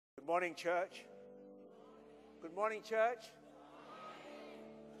morning, church. Good morning, church.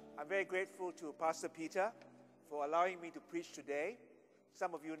 I'm very grateful to Pastor Peter for allowing me to preach today.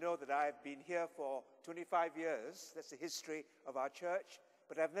 Some of you know that I've been here for 25 years. That's the history of our church.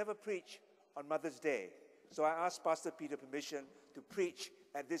 But I've never preached on Mother's Day. So I asked Pastor Peter permission to preach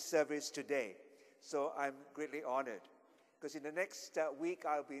at this service today. So I'm greatly honored. Because in the next week,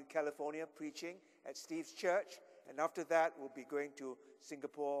 I'll be in California preaching at Steve's church. And after that, we'll be going to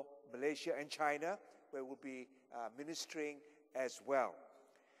Singapore, Malaysia, and China, where we'll be ministering as well.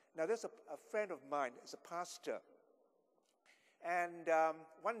 Now, there's a friend of mine, is a pastor. And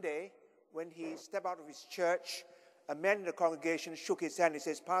one day, when he stepped out of his church, a man in the congregation shook his hand and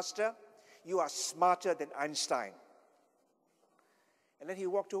says, "Pastor, you are smarter than Einstein." And then he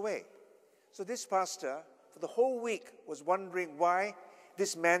walked away. So this pastor, for the whole week, was wondering why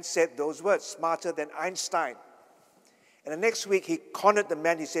this man said those words, smarter than Einstein. And the next week, he cornered the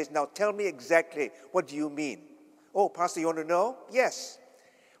man. He says, "Now tell me exactly, what do you mean?" "Oh, Pastor, you want to know?" "Yes."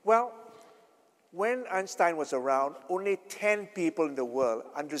 Well, when Einstein was around, only 10 people in the world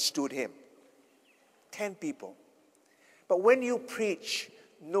understood him. 10 people. But when you preach,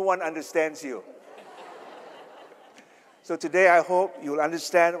 no one understands you. So today, I hope you'll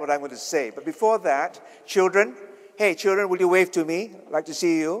understand what I'm going to say. But before that, children, hey, children, will you wave to me? I'd like to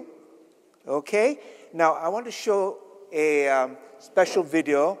see you. Okay. Now, I want to show a special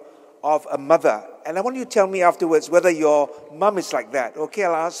video of a mother. And I want you to tell me afterwards whether your mom is like that. Okay,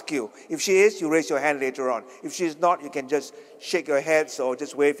 I'll ask you. If she is, you raise your hand later on. If she is not, you can just shake your heads or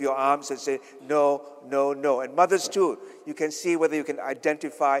just wave your arms and say, no, no, no. And mothers too, you can see whether you can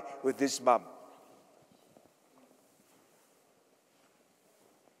identify with this mom.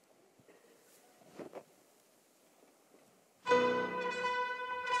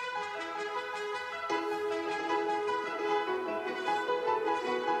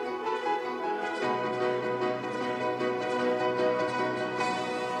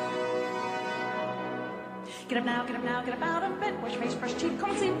 Get up now, get up now, get up out of bed. Wash your face, brush your teeth,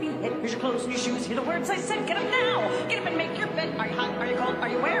 comb, sleepy head. Here's your clothes and your shoes, hear the words I said. Get up now, get up and make your bed. Are you hot, are you cold, are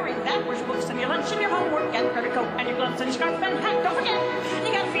you wearing that? Where's your books and your lunch and your homework? And grab your coat and your gloves and your scarf and hat. Don't forget,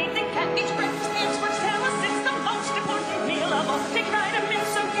 you gotta feed the cat. Each breakfast the experts tell us it's the most important meal of all. Take vitamins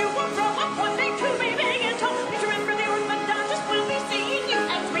so you won't grow up one day too big and tall. Please remember the orthodontist will be seeing you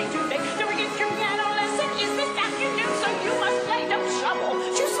at 3 today. Don't forget your piano lesson is this afternoon, so you must play. Don't shovel,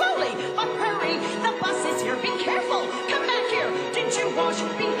 choose slowly, but hurry. The bus is here, be careful. Come back here. Didn't you wash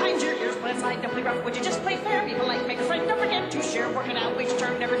behind your ears? But inside, don't play rough. Would you just play fair? Be polite, make a friend. Don't forget to share. Working out each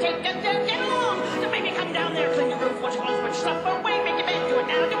term. Never take get along. Don't make me come down there. Clean your roof. Wash your clothes. Put your stuff away. Make your bed. Do it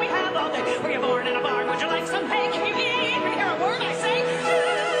now. Do we have all day? Were you born in a barn? Would you like some hay? Can you eat? When you hear a word I say,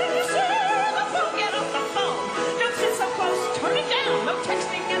 answer the phone. Get off the phone. Don't sit so close. Turn it down. No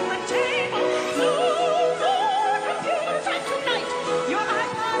texting at the table. No more computer time tonight. Your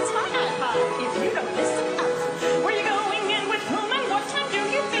iPod's my iPod. If you don't listen up. Where you going in with whom and what time do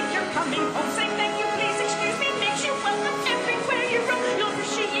you think you're coming home? Say thank you, please, excuse me, makes you welcome everywhere you run. You'll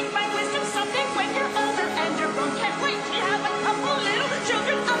appreciate my wisdom someday when you're older and you're grown. Can't wait to have a couple little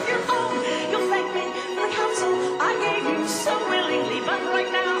children of your own. You'll thank me for the counsel I gave you so willingly, but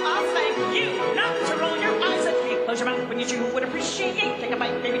right now I'll thank you not to roll your eyes at me. Close your mouth when you chew, would appreciate. Take a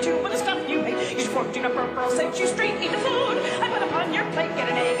bite, maybe two, with the stuff you hate. Use your fork, do not burp, or I'll set you straight. Eat the food I put upon your plate. Get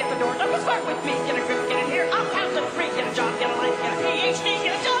an egg at the door, don't start with me. Get a grip, get it here, I'll count to 3. Get a job, get a life, get a PhD,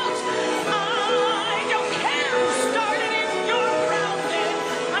 get a dose. I don't care who started it, you're grounded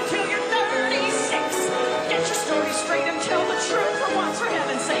until you're 36. Get your story straight and tell the truth for once, for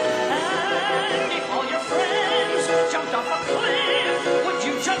heaven's sake. And if all your friends jumped off a cliff, would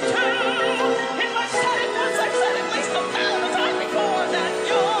you jump too? If I said it once, I've said it at least 1,000 times before that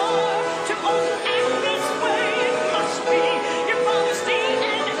you're too old to act this way. It must be your father's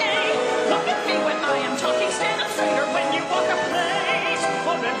DNA. Look at me when I am talking, stand up straighter when you walk a place.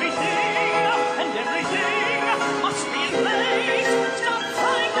 For everything and everything must be in place. Stop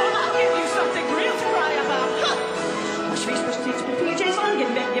crying or I'll give you something real to cry about. Huh. Wash your face, brush your teeth, put PJs on, get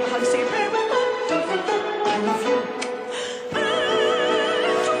in bed, give a hug, say a prayer, but don't forget I love you.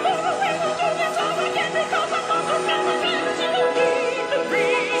 Tomorrow we will do this all again because I'm also never going to need the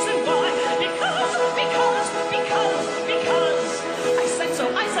reason why. Because I said so,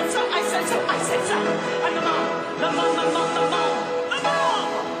 I said so, I said so, I said so. I'm the mom, the mom, the mom, the mom, the mom.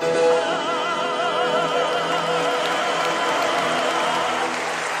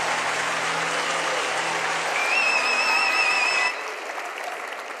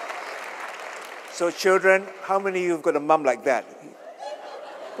 So children, how many of you have got a mom like that?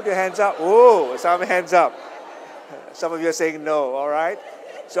 Put your hands up. Oh, some hands up. Some of you are saying no, all right?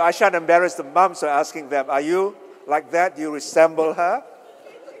 So I shan't embarrass the moms by asking them, are you like that? Do you resemble her?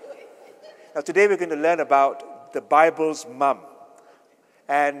 Now today we're going to learn about the Bible's mum.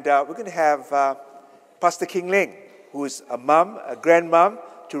 And we're going to have Pastor King Ling, who is a mum, a grandmom,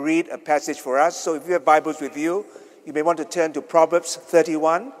 to read a passage for us. So if you have Bibles with you, you may want to turn to Proverbs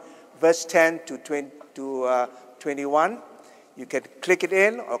 31, verse 10 to 21. You can click it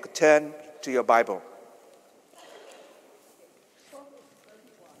in or turn to your Bible.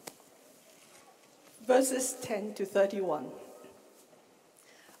 Verses 10 to 31.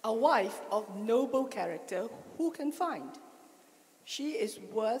 A wife of noble character, who can find? She is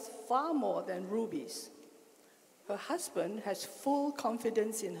worth far more than rubies. Her husband has full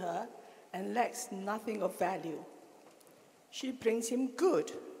confidence in her and lacks nothing of value. She brings him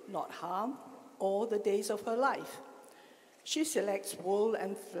good, not harm, all the days of her life. She selects wool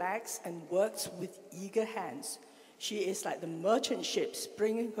and flax and works with eager hands. She is like the merchant ships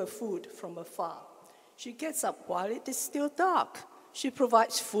bringing her food from afar. She gets up while it is still dark. She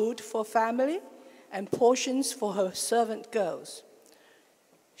provides food for family and portions for her servant girls.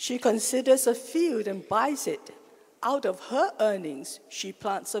 She considers a field and buys it. Out of her earnings, she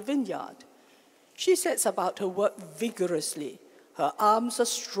plants a vineyard. She sets about her work vigorously. Her arms are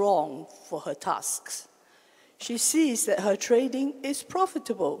strong for her tasks. She sees that her trading is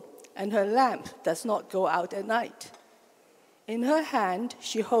profitable, and her lamp does not go out at night. In her hand,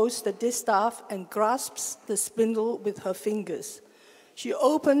 she holds the distaff and grasps the spindle with her fingers. She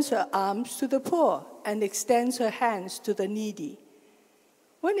opens her arms to the poor and extends her hands to the needy.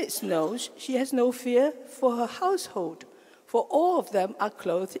 When it snows, she has no fear for her household, for all of them are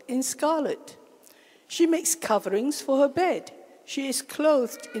clothed in scarlet. She makes coverings for her bed. She is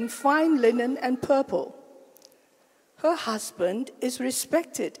clothed in fine linen and purple. Her husband is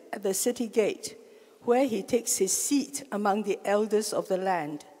respected at the city gate, where he takes his seat among the elders of the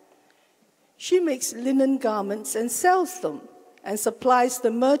land. She makes linen garments and sells them, and supplies the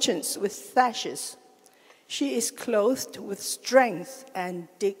merchants with sashes. She is clothed with strength and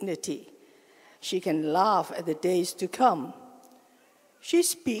dignity. She can laugh at the days to come. She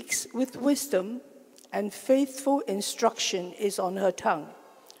speaks with wisdom, and faithful instruction is on her tongue.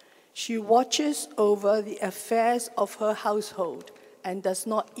 She watches over the affairs of her household and does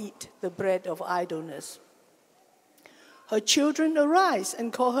not eat the bread of idleness. Her children arise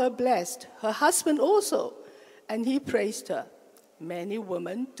and call her blessed, her husband also, and he praised her. Many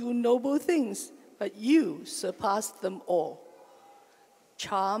women do noble things, but you surpass them all.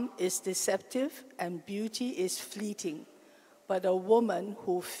 Charm is deceptive and beauty is fleeting, but a woman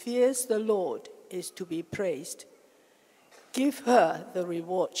who fears the Lord is to be praised. Give her the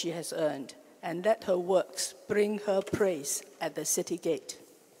reward she has earned, and let her works bring her praise at the city gate.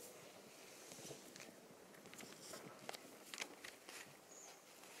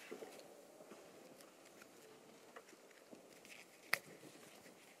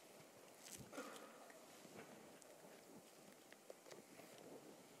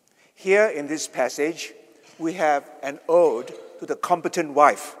 Here in this passage, we have an ode to the competent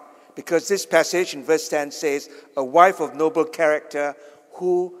wife, because this passage in verse 10 says, a wife of noble character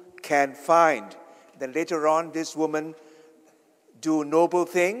who can find. Then later on, this woman do noble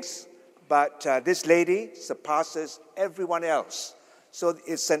things, but this lady surpasses everyone else. So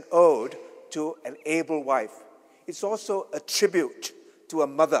it's an ode to an able wife. It's also a tribute to a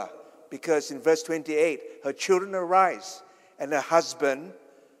mother, because in verse 28, her children arise and her husband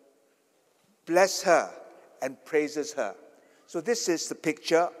bless her and praises her. So this is the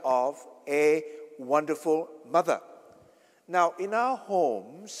picture of a wonderful mother. Now, in our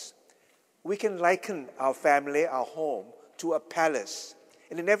homes, we can liken our family, our home, to a palace.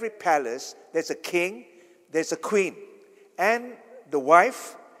 And in every palace, there's a king, there's a queen. And the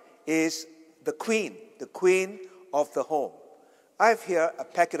wife is the queen of the home. I have here a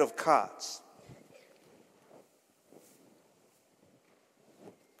packet of cards.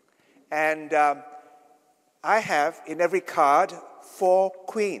 And I have in every card 4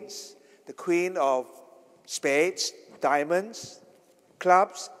 queens. The queen of spades, diamonds,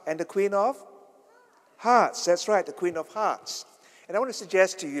 clubs, and the queen of hearts. That's right, the queen of hearts. And I want to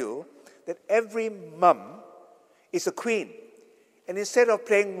suggest to you that every mum is a queen. And instead of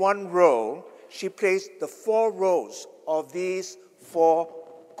playing one role, she plays the 4 roles of these 4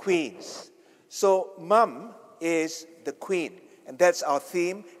 queens. So mum is the queen. And that's our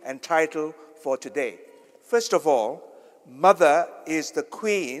theme and title for today. First of all, mother is the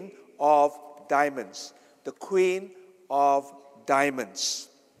queen of diamonds. The queen of diamonds.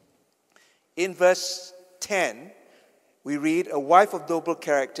 In verse 10, we read, a wife of noble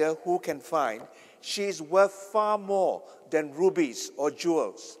character who can find. She is worth far more than rubies or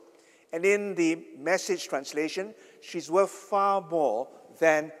jewels. And in the Message translation, she's worth far more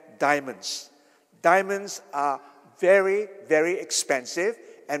than diamonds. Diamonds are very, very expensive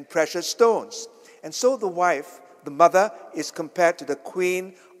and precious stones. And so the wife, the mother, is compared to the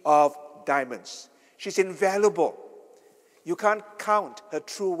queen of diamonds. She's invaluable. You can't count her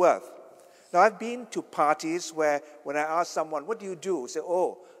true worth. Now, I've been to parties where when I ask someone, what do you do? Say,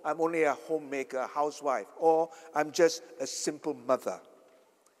 oh, I'm only a homemaker, a housewife, or I'm just a simple mother.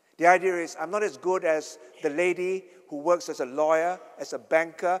 The idea is I'm not as good as the lady who works as a lawyer, as a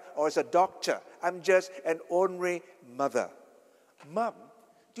banker, or as a doctor. I'm just an ordinary mother. Mom,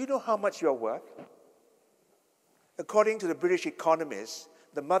 do you know how much you're worth? According to the British Economist,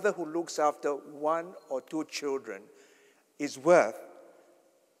 the mother who looks after 1 or 2 children is worth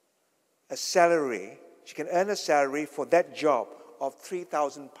a salary. She can earn a salary for that job of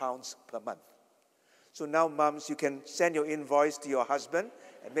 £3,000 per month. So now, moms, you can send your invoice to your husband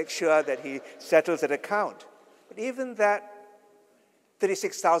and make sure that he settles that account. But even that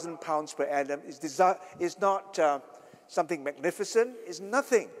 £36,000 per annum is not something magnificent, is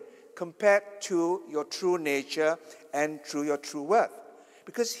nothing compared to your true nature and to your true worth.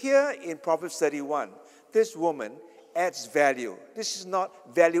 Because here in Proverbs 31, this woman adds value. This is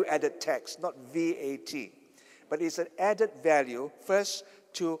not value-added tax, not VAT, but it's an added value first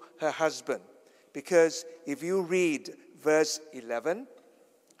to her husband. Because if you read verse 11,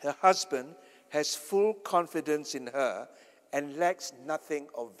 her husband has full confidence in her and lacks nothing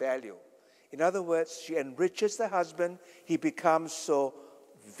of value. In other words, she enriches the husband, he becomes so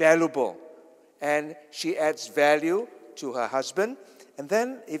valuable, and she adds value to her husband. And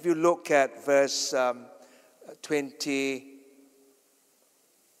then if you look at verse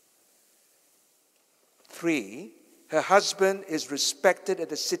 23, her husband is respected at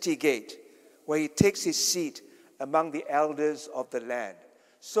the city gate, where he takes his seat among the elders of the land.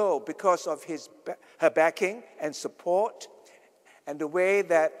 So, because of her backing and support, and the way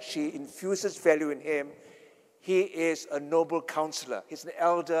that she infuses value in him, he is a noble counselor. He's an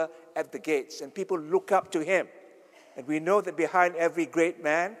elder at the gates, and people look up to him. And we know that behind every great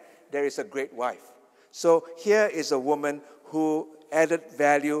man, there is a great wife. So here is a woman who added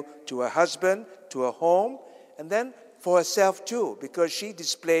value to her husband, to her home, and then for herself too, because she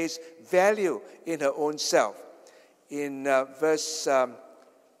displays value in her own self. In verse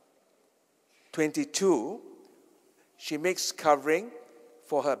 22, she makes covering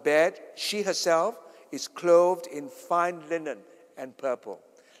for her bed. She herself is clothed in fine linen and purple.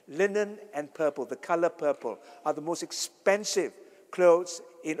 Linen and purple, the color purple, are the most expensive clothes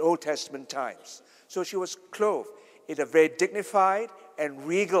in Old Testament times. So she was clothed in a very dignified and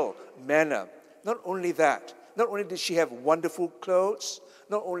regal manner. Not only that, not only did she have wonderful clothes,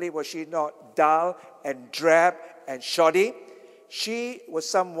 not only was she not dull and drab and shoddy, she was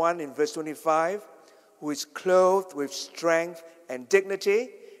someone in verse 25 who is clothed with strength and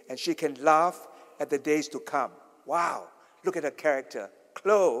dignity, and she can laugh at the days to come. Wow, look at her character.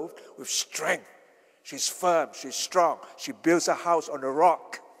 Clothed with strength. She's firm, she's strong. She builds a house on a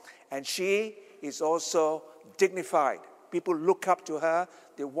rock. And she is also dignified. People look up to her,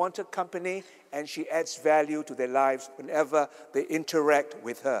 they want her company, and she adds value to their lives whenever they interact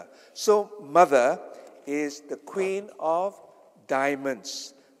with her. So, mother is the queen of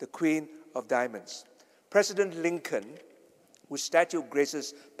diamonds. The queen of diamonds. President Lincoln, whose statue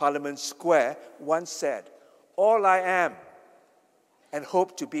graces Parliament Square, once said, "All I am and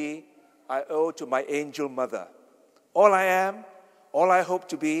hope to be, I owe to my angel mother. All I am, all I hope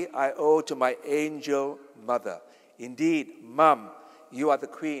to be, I owe to my angel mother." Indeed, Mom, you are the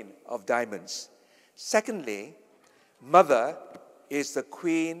queen of diamonds. Secondly, mother is the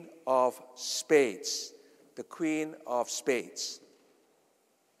queen of spades. The queen of spades.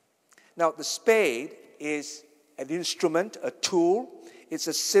 Now, the spade is an instrument, a tool. It's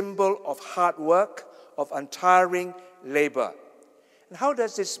a symbol of hard work, of untiring labor. And how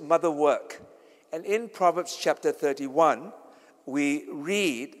does this mother work? And in Proverbs chapter 31, we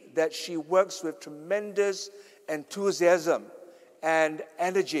read that she works with tremendous enthusiasm and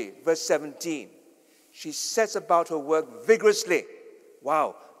energy. Verse 17, she sets about her work vigorously.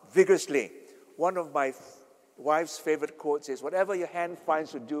 Wow, vigorously. One of my wife's favorite quotes is, "Whatever your hand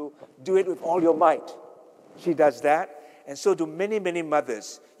finds to do, do it with all your might." She does that, and so do many, many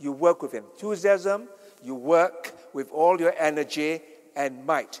mothers. You work with enthusiasm, you work with all your energy and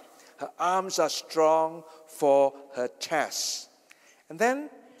might. Her arms are strong for her tasks. And then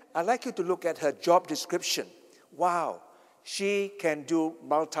I'd like you to look at her job description. Wow, she can do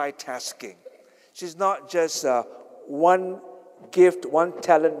multitasking. She's not just one gift, one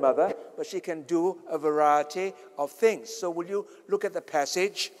talent mother, but she can do a variety of things. So will you look at the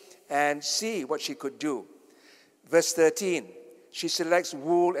passage and see what she could do? Verse 13, she selects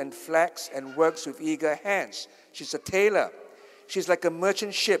wool and flax and works with eager hands. She's a tailor. She's like a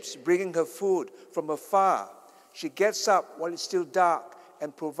merchant ship bringing her food from afar. She gets up while it's still dark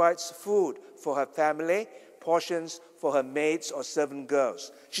and provides food for her family, portions for her maids or servant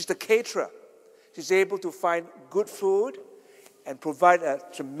girls. She's the caterer. She's able to find good food and provide a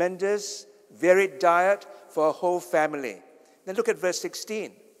tremendous, varied diet for her whole family. Then look at verse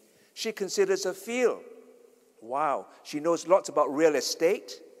 16. She considers a field. Wow, she knows lots about real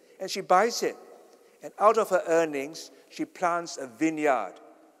estate, and she buys it. And out of her earnings, she plants a vineyard.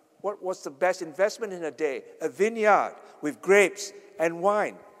 What was the best investment in her day? A vineyard with grapes and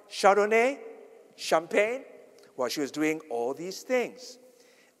wine. Chardonnay, champagne. Well, she was doing all these things.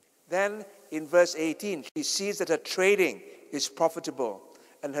 Then in verse 18, she sees that her trading is profitable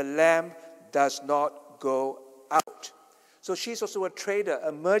and her lamp does not go out. So she's also a trader,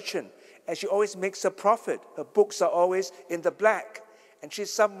 a merchant, and she always makes a profit. Her books are always in the black. And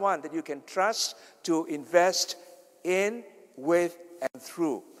she's someone that you can trust to invest in, with, and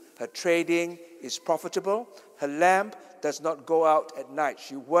through. Her trading is profitable. Her lamp does not go out at night.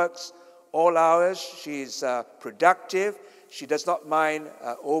 She works all hours. She's productive. She does not mind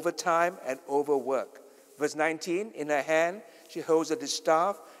overtime and overwork. Verse 19, in her hand, she holds a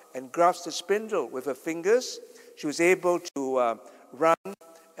distaff and grasps the spindle with her fingers. She was able to run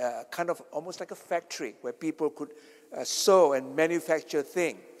kind of almost like a factory where people could sew and manufacture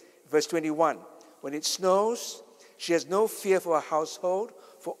things. Verse 21, when it snows, she has no fear for her household,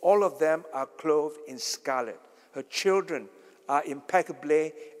 for all of them are clothed in scarlet. Her children are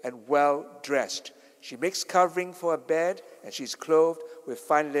impeccably and well dressed. She makes covering for her bed, and she's clothed with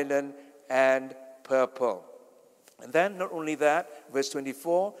fine linen and purple. And then, not only that, verse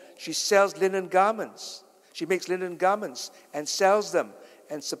 24, she sells linen garments. She makes linen garments and sells them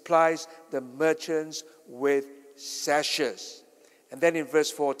and supplies the merchants with sashes. And then in verse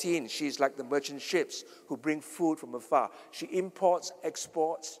 14, she's like the merchant ships who bring food from afar. She imports,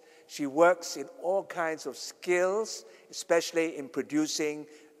 exports. She works in all kinds of skills, especially in producing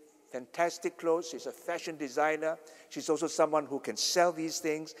fantastic clothes. She's a fashion designer. She's also someone who can sell these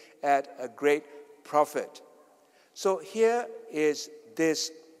things at a great profit. So here is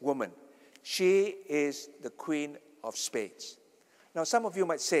this woman. She is the Queen of Spades. Now, some of you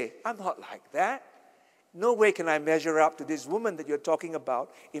might say, I'm not like that. No way can I measure up to this woman that you're talking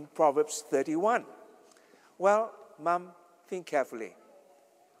about in Proverbs 31. Well, Mom, think carefully.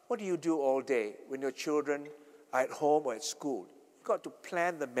 What do you do all day when your children are at home or at school? You've got to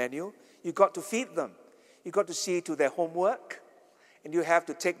plan the menu. You've got to feed them. You've got to see to their homework. And you have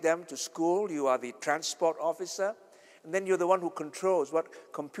to take them to school. You are the transport officer. And then you're the one who controls what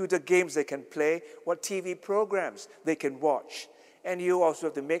computer games they can play, what TV programs they can watch. And you also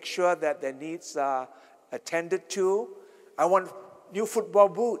have to make sure that their needs are attended to. I want new football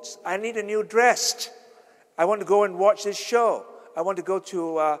boots. I need a new dress. I want to go and watch this show. I want to go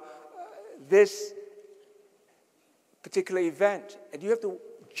to this particular event. And you have to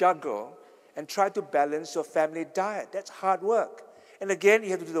juggle and try to balance your family diet. That's hard work. And again,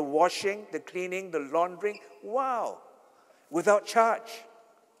 you have to do the washing, the cleaning, the laundering. Wow! Without charge.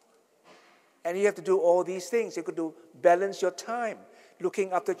 And you have to do all these things. You have to balance your time,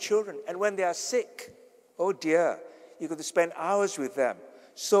 looking after children. And when they are sick, oh dear, you got to spend hours with them.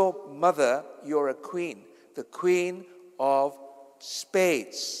 So, mother, you're a queen, the Queen of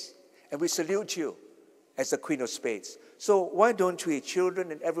Spades. And we salute you as the Queen of Spades. So why don't we,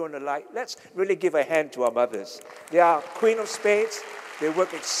 children and everyone alike, let's really give a hand to our mothers. They are Queen of Spades. They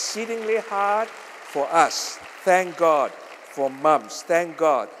work exceedingly hard for us. Thank God for mums. Thank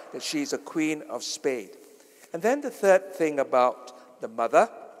God that she's a Queen of Spades. And then the third thing about the mother,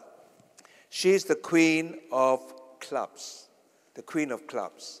 she's the Queen of Clubs. The Queen of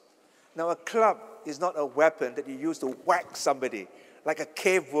Clubs. Now, a club is not a weapon that you use to whack somebody, like a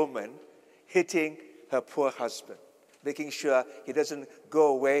cave woman hitting her poor husband, making sure he doesn't go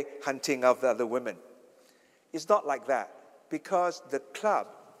away hunting after other women. It's not like that, because the club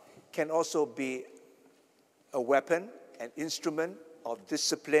can also be a weapon, an instrument of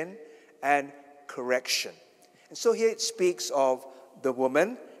discipline and correction. And so here it speaks of the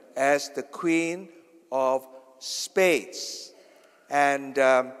woman as the Queen of Spades. And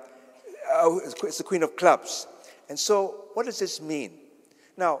it's the Queen of Clubs. And so what does this mean?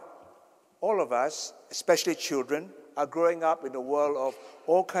 Now, all of us, especially children, are growing up in a world of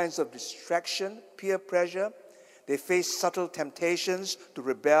all kinds of distraction, peer pressure. They face subtle temptations to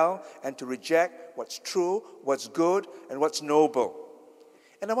rebel and to reject what's true, what's good, and what's noble.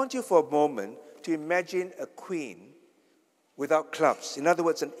 And I want you for a moment to imagine a queen without clubs. In other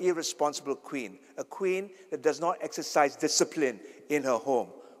words, an irresponsible queen, a queen that does not exercise discipline in her home.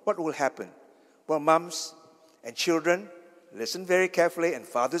 What will happen? Well, mums and children, listen very carefully, and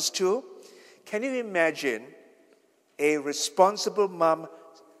fathers too. Can you imagine a responsible mom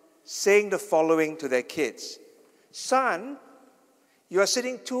saying the following to their kids? Son, you are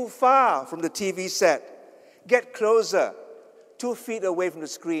sitting too far from the TV set. Get closer. 2 feet away from the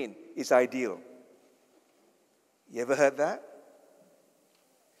screen is ideal. You ever heard that?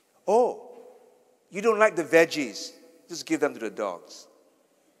 Oh, you don't like the veggies. Just give them to the dogs.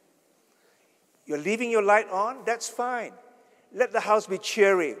 You're leaving your light on? That's fine. Let the house be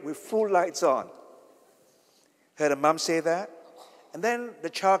cheery with full lights on. Heard a mom say that? And then the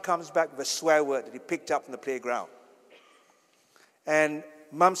child comes back with a swear word that he picked up from the playground. And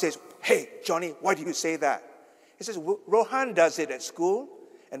mom says, hey, Johnny, why do you say that? He says, Rohan does it at school.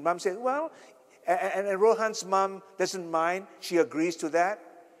 And mom says, well, and Rohan's mom doesn't mind. She agrees to that.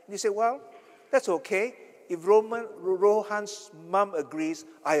 And you say, well, that's okay. If Rohan's mom agrees,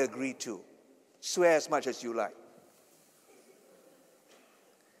 I agree too. Swear as much as you like.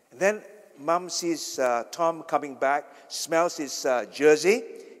 And then mom sees Tom coming back, smells his jersey,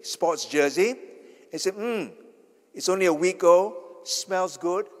 sports jersey, and says, it's only a week old, smells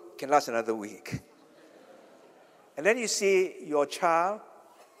good, can last another week. And then you see your child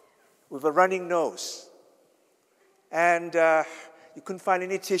with a running nose. And you couldn't find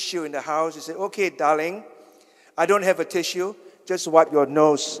any tissue in the house. You say, okay, darling, I don't have a tissue. Just wipe your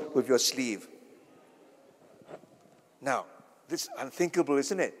nose with your sleeve. Now, this is unthinkable,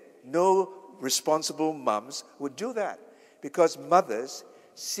 isn't it? No responsible moms would do that because mothers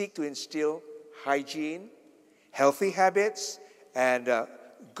seek to instill hygiene, healthy habits, and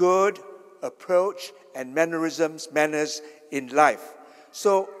good approach and manners in life.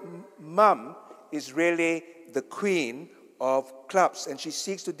 So mom is really the queen of clubs, and she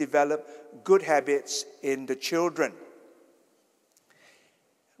seeks to develop good habits in the children.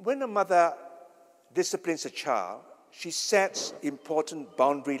 When a mother disciplines a child, she sets important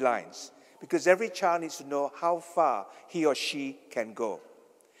boundary lines because every child needs to know how far he or she can go.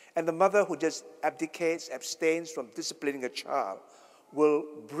 And the mother who just abdicates, abstains from disciplining a child will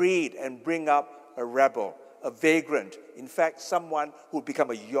breed and bring up a rebel, a vagrant, in fact, someone who will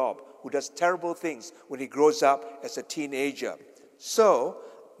become a yob, who does terrible things when he grows up as a teenager. So,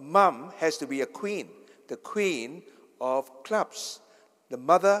 mom has to be a queen, the queen of clubs. The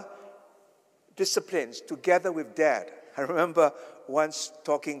mother disciplines together with dad. I remember once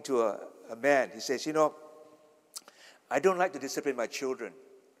talking to a man. He says, I don't like to discipline my children.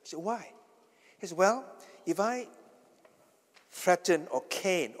 I said, why? He says, well, if I threaten or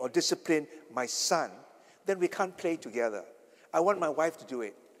cane or discipline my son, then we can't play together. I want my wife to do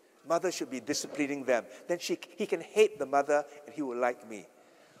it. Mother should be disciplining them. Then he can hate the mother and he will like me.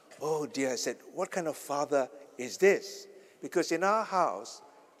 Oh dear, I said, what kind of father is this? Because in our house,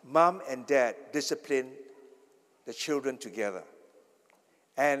 mom and dad discipline the children together.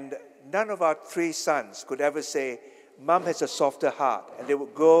 And none of our 3 sons could ever say, mom has a softer heart. And they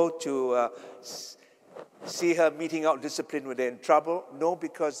would go to see her meeting out discipline when they're in trouble. No,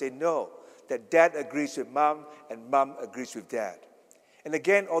 because they know that dad agrees with mom and mom agrees with dad. And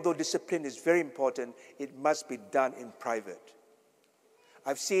again, although discipline is very important, it must be done in private.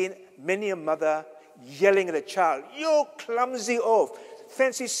 I've seen many a mother yelling at a child, you clumsy oaf,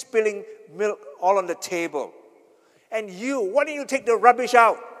 fancy spilling milk all on the table. And you, why don't you take the rubbish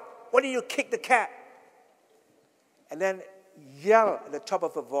out? Why don't you kick the cat? And then yell at the top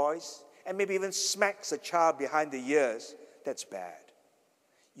of her voice and maybe even smacks a child behind the ears. That's bad.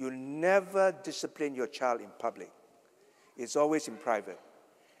 You never discipline your child in public. It's always in private.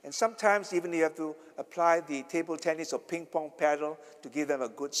 And sometimes even you have to apply the table tennis or ping pong paddle to give them a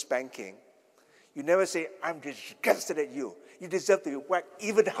good spanking. You never say, I'm disgusted at you. You deserve to be whacked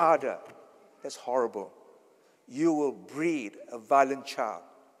even harder. That's horrible. You will breed a violent child,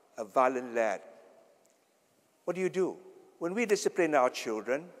 a violent lad. What do? When we discipline our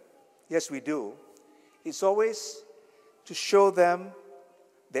children, yes we do, it's always to show them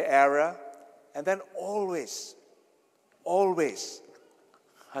the error and then always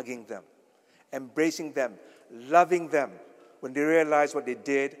hugging them, embracing them, loving them when they realize what they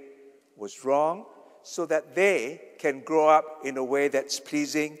did was wrong so that they can grow up in a way that's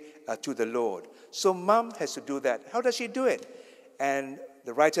pleasing to the Lord. So mom has to do that. How does she do it? And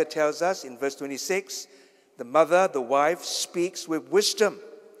the writer tells us in verse 26, the mother, the wife, speaks with wisdom.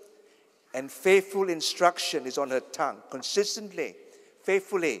 and faithful instruction is on her tongue. Consistently,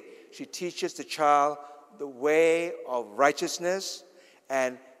 faithfully, she teaches the child the way of righteousness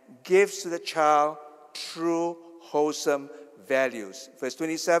and gives to the child true, wholesome values. Verse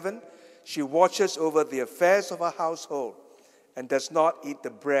 27, she watches over the affairs of her household and does not eat the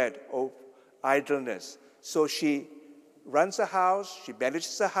bread of idleness. So she runs a house, she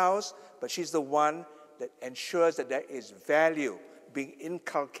manages a house, but she's the one that ensures that there is value being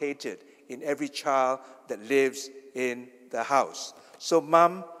inculcated in every child that lives in the house. So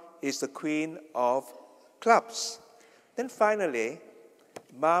mom is the queen of clubs. Then finally,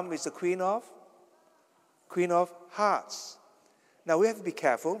 mom is the queen of hearts. Now we have to be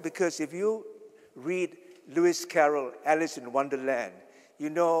careful, because if you read Lewis Carroll, Alice in Wonderland, you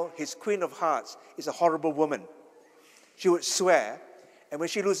know his queen of hearts is a horrible woman. She would swear, and when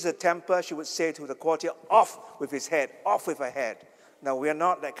she loses her temper, she would say to the courtier, off with his head, off with her head. Now, we are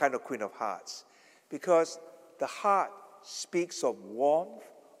not that kind of queen of hearts, because the heart speaks of warmth,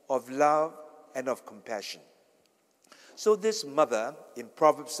 of love, and of compassion. So this mother in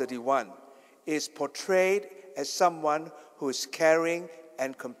Proverbs 31 is portrayed as someone who is caring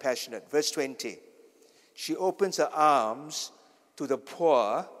and compassionate. Verse 20, she opens her arms to the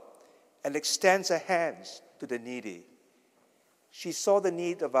poor and extends her hands to the needy. She saw the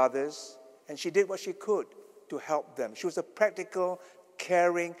need of others, and she did what she could to help them. She was a practical,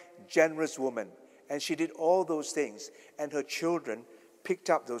 caring, generous woman, and she did all those things, and her children picked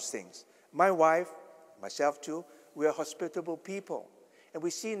up those things. My wife, myself too, we are hospitable people. And we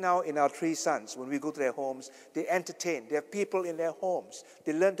see now in our three sons, when we go to their homes, they entertain. They have people in their homes.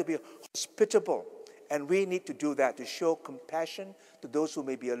 They learn to be hospitable. And we need to do that, to show compassion to those who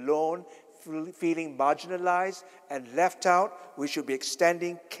may be alone, feeling marginalized and left out. We should be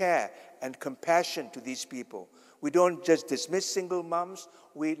extending care and compassion to these people. We don't just dismiss single moms.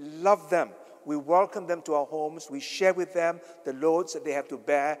 We love them. We welcome them to our homes. We share with them the loads that they have to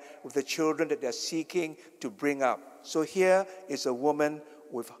bear with the children that they're seeking to bring up. So here is a woman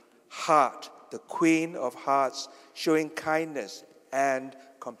with heart, the queen of hearts, showing kindness and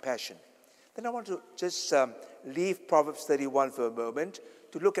compassion. Then I want to just leave Proverbs 31 for a moment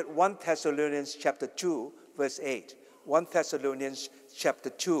to look at 1 Thessalonians chapter 2, verse 8. 1 Thessalonians chapter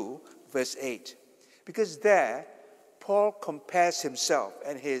 2, verse 8. Because there, Paul compares himself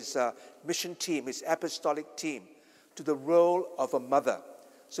and his mission team, his apostolic team, to the role of a mother.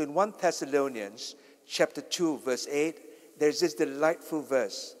 So in 1 Thessalonians chapter 2, verse 8, there's this delightful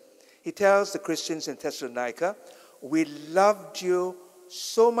verse. He tells the Christians in Thessalonica, we loved you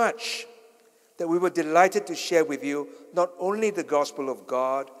so much that we were delighted to share with you not only the gospel of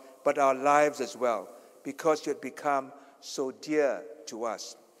God, but our lives as well, because you had become so dear to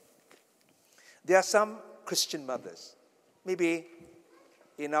us. There are some Christian mothers. Maybe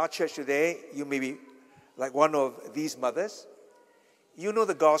in our church today, you may be like one of these mothers. You know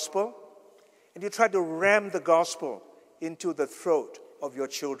the gospel, and you try to ram the gospel into the throat of your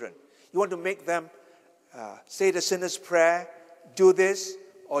children. You want to make them say the sinner's prayer, do this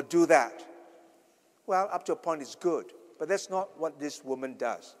or do that. Well, up to a point it's good, but that's not what this woman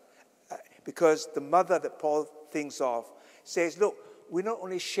does. Because the mother that Paul thinks of says, look, we not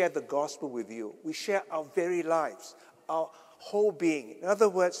only share the gospel with you, we share our very lives, our whole being. In other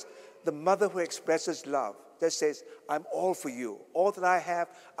words, the mother who expresses love, that says, I'm all for you. All that I have,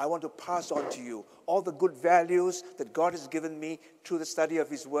 I want to pass on to you. All the good values that God has given me through the study of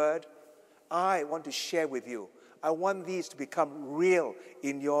His Word, I want to share with you. I want these to become real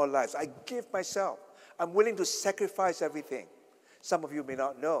in your lives. I give myself. I'm willing to sacrifice everything. Some of you may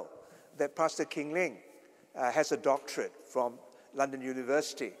not know that Pastor King Ling has a doctorate from London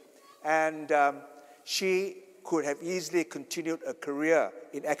University. And she could have easily continued a career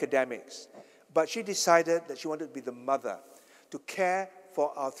in academics. But she decided that she wanted to be the mother, to care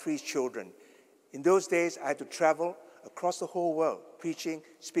for our three children. In those days, I had to travel across the whole world, preaching,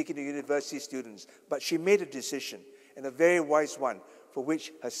 speaking to university students. But she made a decision, and a very wise one, for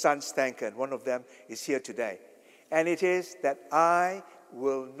which her sons thank her, and one of them is here today. And it is that I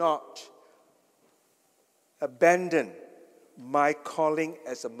will not abandon my calling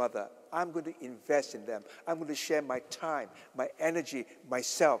as a mother. I'm going to invest in them. I'm going to share my time, my energy,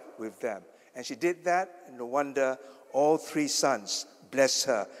 myself with them. And she did that, and no wonder all three sons bless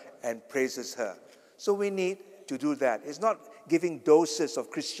her and praises her. So we need to do that. It's not giving doses of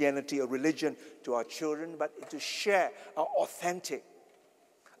Christianity or religion to our children, but to share our authentic,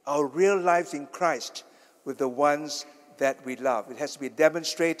 our real lives in Christ with the ones that we love. It has to be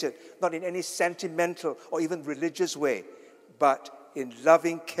demonstrated, not in any sentimental or even religious way, but in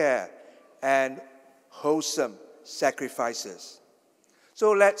loving care and wholesome sacrifices.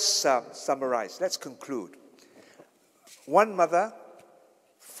 So let's summarize. Let's conclude. One mother,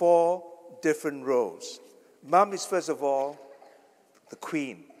 4 different roles. Mom is, first of all, the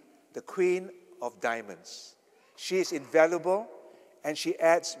queen of diamonds. She is invaluable, and she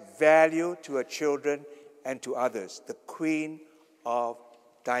adds value to her children and to others. The queen of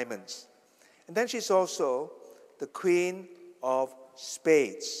diamonds. And then she's also the queen of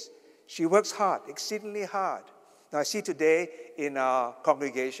spades. She works hard, exceedingly hard. Now, I see today in our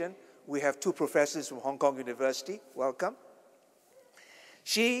congregation, we have 2 professors from Hong Kong University. Welcome.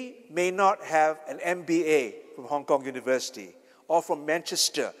 She may not have an MBA from Hong Kong University, or from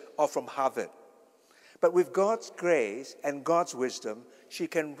Manchester, or from Harvard. But with God's grace and God's wisdom, she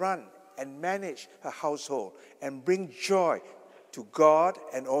can run and manage her household and bring joy to God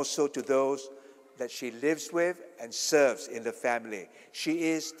and also to those that she lives with and serves in the family. She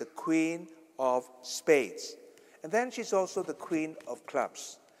is the queen of spades. And then she's also the queen of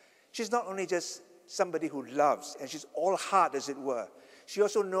clubs. She's not only just somebody who loves, and she's all heart, as it were. She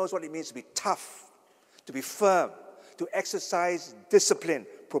also knows what it means to be tough, to be firm, to exercise discipline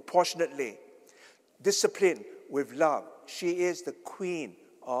proportionately. Discipline with love. She is the queen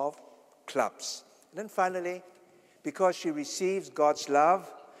of clubs. And then finally, because she receives God's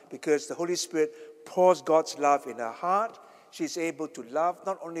love, because the Holy Spirit pours God's love in her heart, she's able to love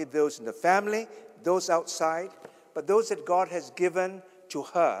not only those in the family, those outside, but those that God has given to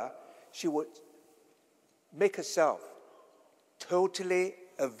her. She would make herself totally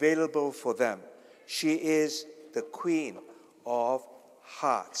available for them. She is the queen of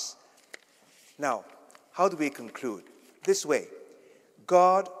hearts. Now, how do we conclude? This way,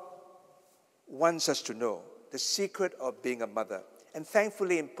 God wants us to know the secret of being a mother. And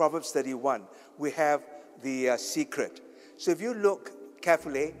thankfully, in Proverbs 31, we have the secret. So if you look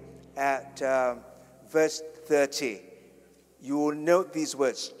carefully at verse 30, you will note these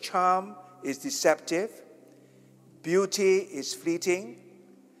words. Charm is deceptive, beauty is fleeting,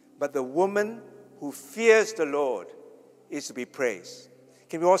 but the woman who fears the Lord is to be praised.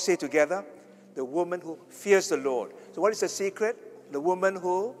 Can we all say together? The woman who fears the Lord. So what is the secret? The woman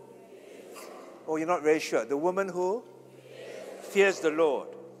who? Oh, you're not very sure. The woman who? Fears the Lord.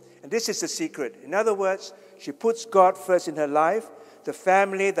 And this is the secret. In other words, she puts God first in her life, the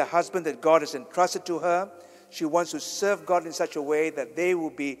family, the husband that God has entrusted to her. She wants to serve God in such a way that they will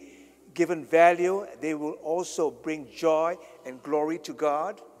be given value. They will also bring joy and glory to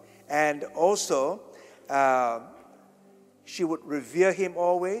God. And also, she would revere him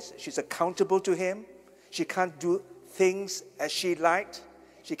always. She's accountable to him. She can't do things as she liked.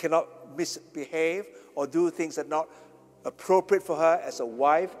 She cannot misbehave or do things that are not appropriate for her as a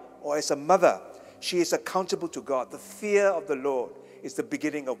wife or as a mother. She is accountable to God. The fear of the Lord is the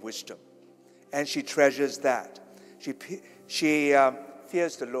beginning of wisdom. And she treasures that. She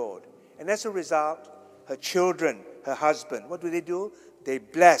fears the Lord. And as a result, her children, her husband, what do? They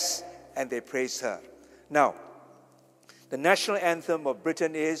bless and they praise her. Now, the national anthem of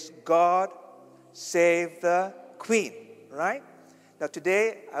Britain is God Save the Queen, right? Now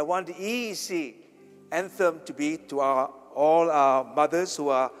today, I want the EEC anthem to be to all our mothers who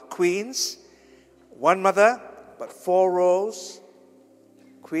are queens. One mother, but 4 roles.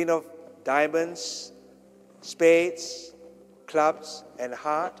 Queen of diamonds, spades, clubs, and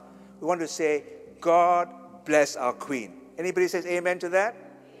heart. We want to say, God bless our queen. Anybody says amen to that?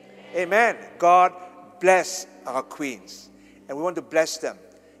 Amen. God bless our queens. And we want to bless them.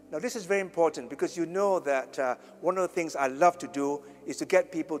 Now, this is very important because you know that one of the things I love to do is to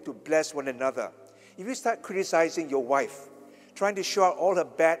get people to bless one another. If you start criticizing your wife, trying to show out all her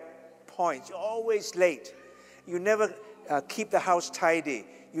bad points, you're always late. You never keep the house tidy.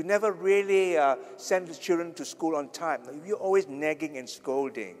 You never really send the children to school on time. If you're always nagging and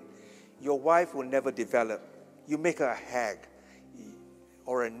scolding, your wife will never develop. You make her a hag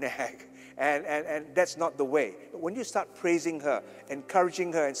or a nag. And that's not the way. But when you start praising her,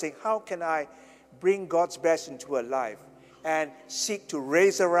 encouraging her, and saying, how can I bring God's best into her life and seek to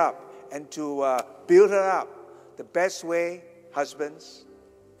raise her up and to build her up, the best way, husbands,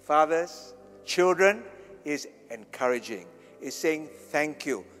 fathers, children, is encouraging, is saying thank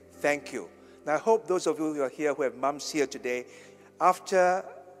you, thank you. Now I hope those of you who are here, who have moms here today, after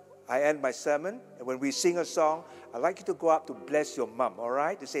I end my sermon, and when we sing a song, I'd like you to go up to bless your mom, all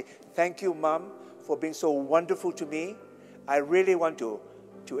right? To say, thank you, mom, for being so wonderful to me. I really want to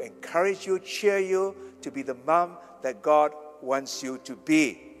encourage you, cheer you, to be the mom that God wants you to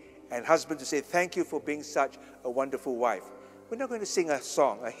be. And husband, to say, thank you for being such a wonderful wife. We're not going to sing a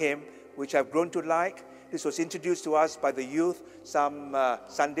song, a hymn, which I've grown to like. This was introduced to us by the youth some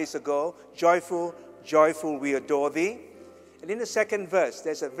Sundays ago. Joyful, joyful, we adore thee. And in the second verse,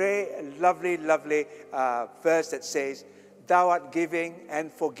 there's a very lovely, lovely verse that says, "Thou art giving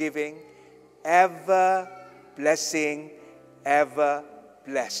and forgiving, ever blessing, ever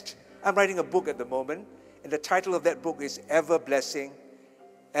blessed." I'm writing a book at the moment, and the title of that book is Ever Blessing,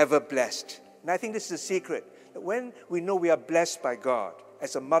 Ever Blessed. And I think this is the secret, that when we know we are blessed by God,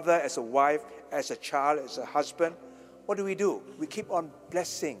 as a mother, as a wife, as a child, as a husband, what do? We keep on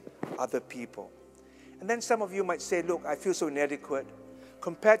blessing other people. And then some of you might say, look, I feel so inadequate.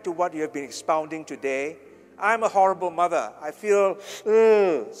 Compared to what you have been expounding today, I'm a horrible mother. I feel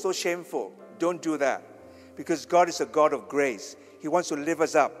so shameful. Don't do that. Because God is a God of grace. He wants to lift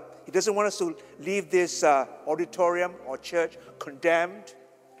us up. He doesn't want us to leave this auditorium or church condemned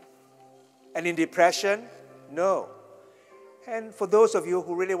and in depression. No. And for those of you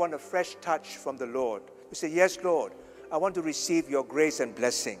who really want a fresh touch from the Lord, you say, yes, Lord, I want to receive your grace and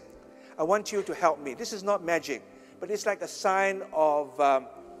blessing. I want you to help me. This is not magic, but it's like a sign of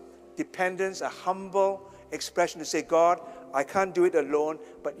dependence, a humble expression to say, God, I can't do it alone,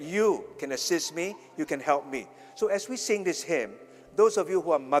 but you can assist me, you can help me. So as we sing this hymn, those of you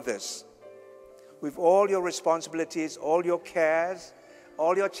who are mothers, with all your responsibilities, all your cares,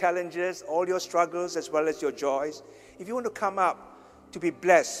 all your challenges, all your struggles, as well as your joys, if you want to come up to be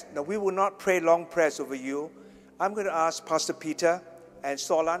blessed, now we will not pray long prayers over you. I'm going to ask Pastor Peter and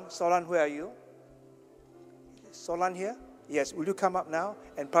Solan. Solan, where are you? Solan here? Yes, will you come up now?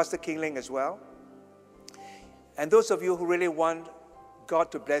 And Pastor Kingling as well. And those of you who really want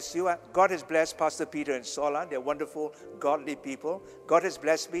God to bless you, God has blessed Pastor Peter and Solan. They're wonderful, godly people. God has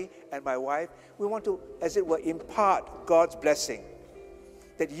blessed me and my wife. We want to, as it were, impart God's blessing,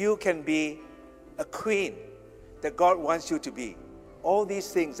 that you can be a queen that God wants you to be. All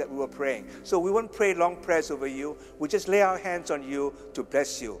these things that we were praying. So we won't pray long prayers over you. We just lay our hands on you to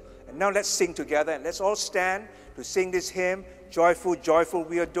bless you. And now let's sing together. And let's all stand to sing this hymn, Joyful, Joyful,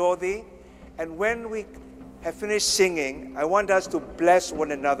 We Adore Thee. And when we have finished singing, I want us to bless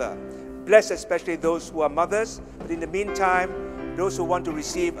one another. Bless especially those who are mothers. But in the meantime, those who want to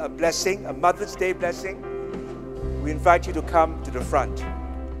receive a blessing, a Mother's Day blessing, we invite you to come to the front.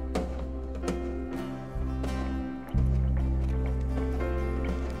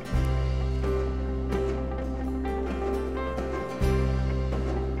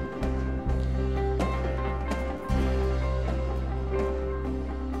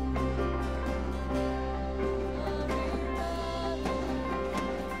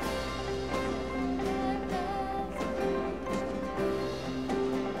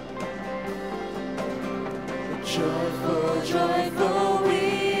 Joyful, joyful,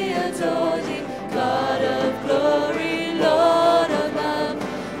 we adore thee, God of glory, Lord of love.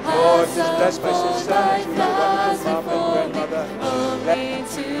 Hearts blessed by unfold sisters, thy you flowers are wonderful, before grandmother. thee, only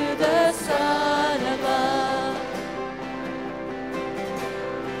to the Son above.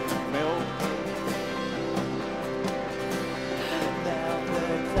 Now the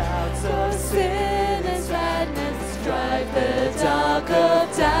clouds of sin and sadness drive the dark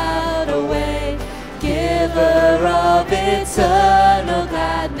of doubt away. Giver of eternal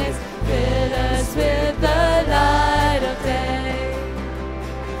gladness, fill us with the light of day.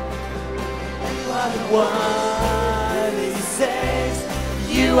 You are the one who saves.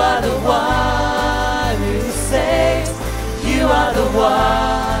 You are the one who saves. You are the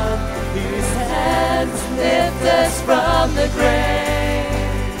one whose hands lift us from the grave.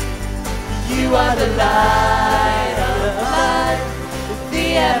 You are the light of life,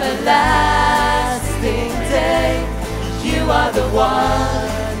 the everlasting day. You are the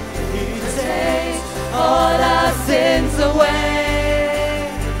one who takes all our sins away.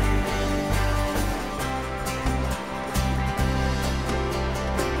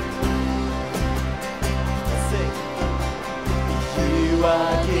 Sing. You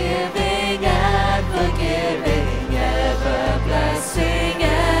are giving and forgiving, ever blessing,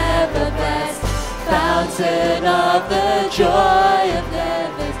 ever blessed, fountain of the joy of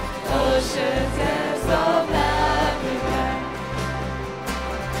heavens, oceans of Africa.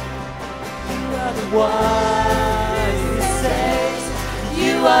 You are the one who saves.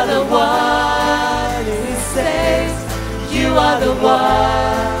 You are the one who saves. You are the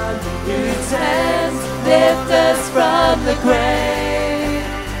one whose hands lift us from the grave.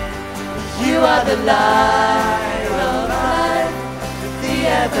 You are the light of life, the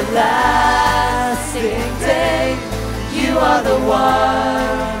everlasting day. You are the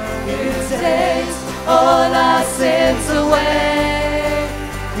one who takes all our sins away.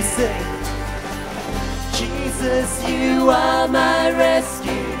 We sing, Jesus, you are my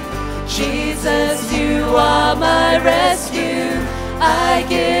rescue. Jesus, you are my rescue. I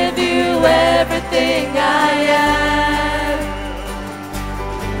give you everything I am.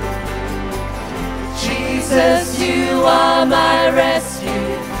 Jesus, you are my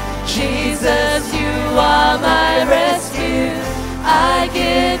rescue. Jesus, you are my rescue. I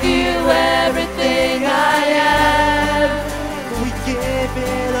give you everything I am. We give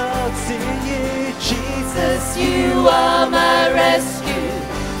it all to you. Jesus, you are my rescue.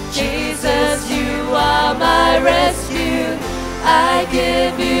 Jesus, you are my rescue. I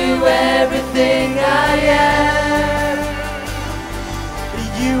give you everything I am.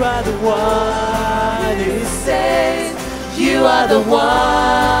 You are the one who saves. You are the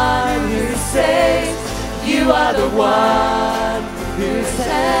one who saves. You are the one whose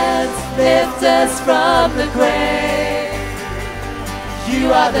hands lift us from the grave.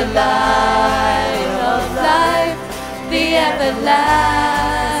 You are the light of life, the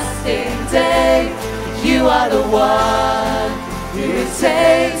everlasting day. You are the one who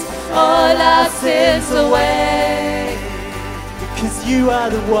takes all our sins away. Because you are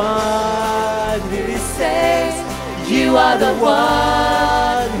the one who saves. You are the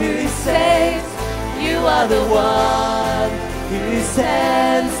one who saves. You are the one whose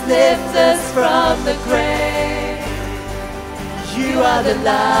hands lift us from the grave. You are the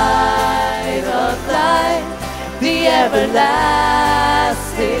light of life, the everlasting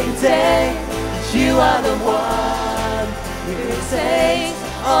day. You are the one who takes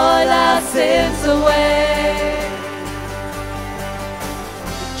all our sins away.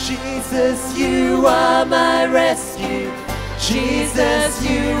 Jesus, you are my rescue. Jesus,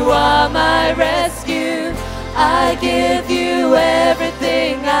 you are my rescue. I give you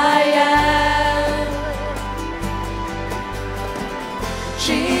everything I am.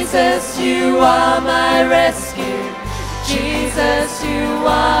 Jesus, you are my rescue. Jesus, you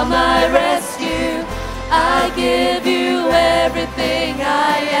are my rescue. I give you everything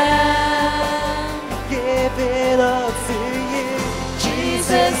I am. Give it all to you.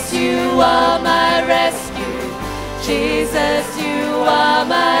 Jesus, you are my rescue. Jesus, you are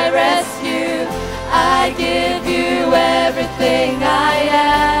my rescue. I give you everything I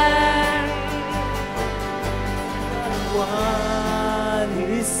am. One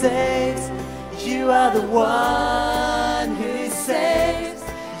who saves. You are the one who saves.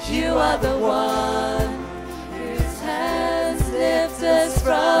 You are the one whose hands lift us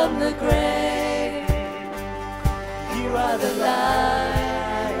from the grave. You are the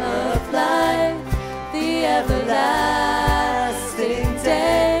light of life, the everlasting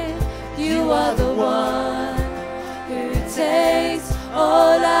day. You are the one who takes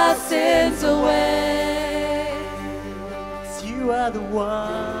all our sins away. You are the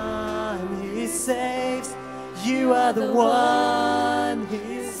one who saves. You are the one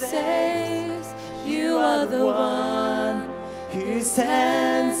who saves. You are the one whose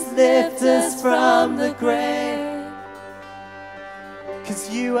hands lift us from the grave. 'Cause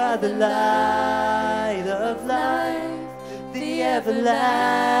you are the light of life, the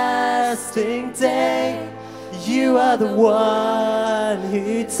everlasting day. You are the one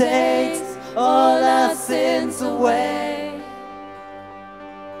who takes all our sins away.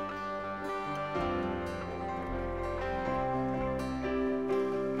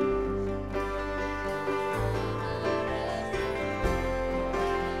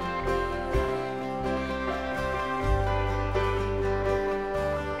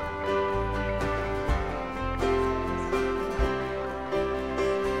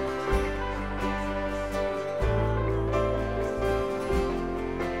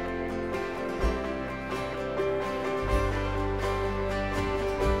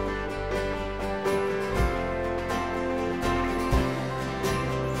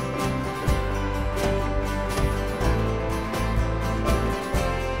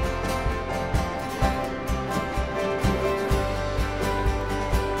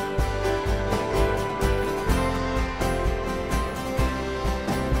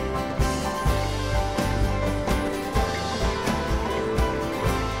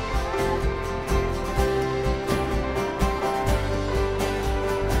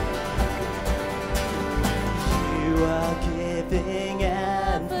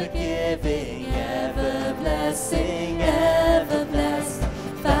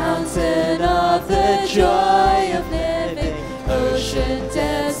 Joy of living, ocean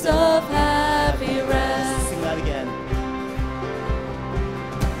depths of happy rest. Sing that again.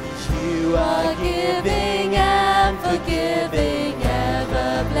 You are giving and forgiving,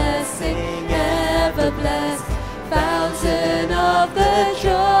 ever blessing, ever blessed, fountain of the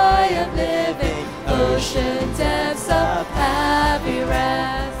joy of living, ocean depths of happy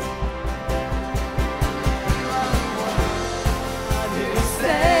rest.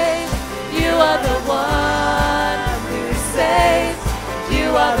 You are the one who saves. You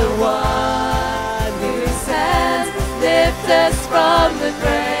are the one who saves. lift us from the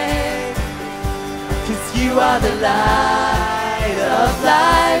grave. 'Cause you are the light of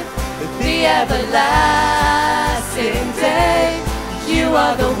life, the everlasting day. You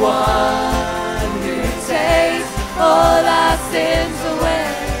are the one who takes all our sins away.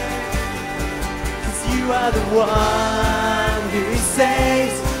 'Cause you are the one who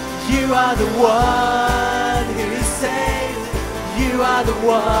saves. You are the one who saves. You are the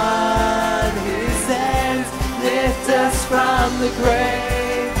one whose hands lift us from the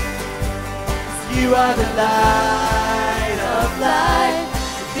grave. 'Cause you are the light of life,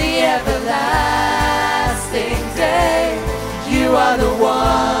 the everlasting day. You are the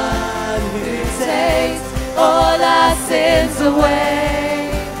one who takes all our sins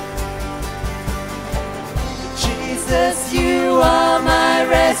away. Jesus, you are my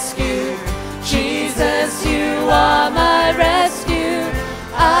rescue. Jesus, you are my rescue.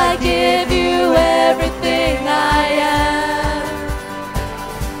 I give you everything I am.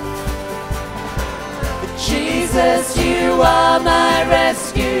 Jesus, you are my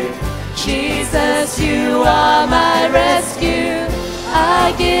rescue. Jesus, you are my rescue.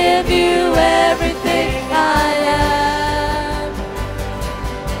 I give you everything I am.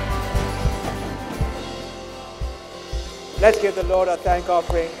 Let's give the Lord a thank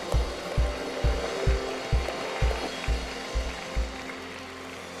offering.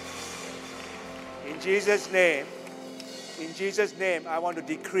 In Jesus' name, I want to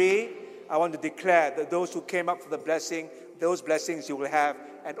decree, I want to declare that those who came up for the blessing, those blessings you will have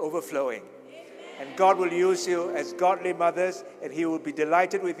and overflowing. And God will use you as godly mothers, and He will be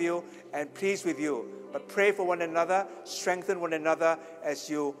delighted with you and pleased with you. But pray for one another, strengthen one another as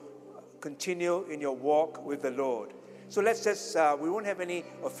you continue in your walk with the Lord. So let's just, we won't have any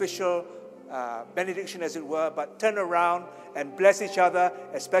official benediction as it were, but turn around and bless each other,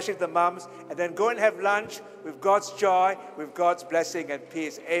 especially the moms, and then go and have lunch with God's joy, with God's blessing and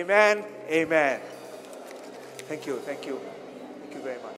peace. Amen. Amen. Thank you. Thank you. Thank you very much.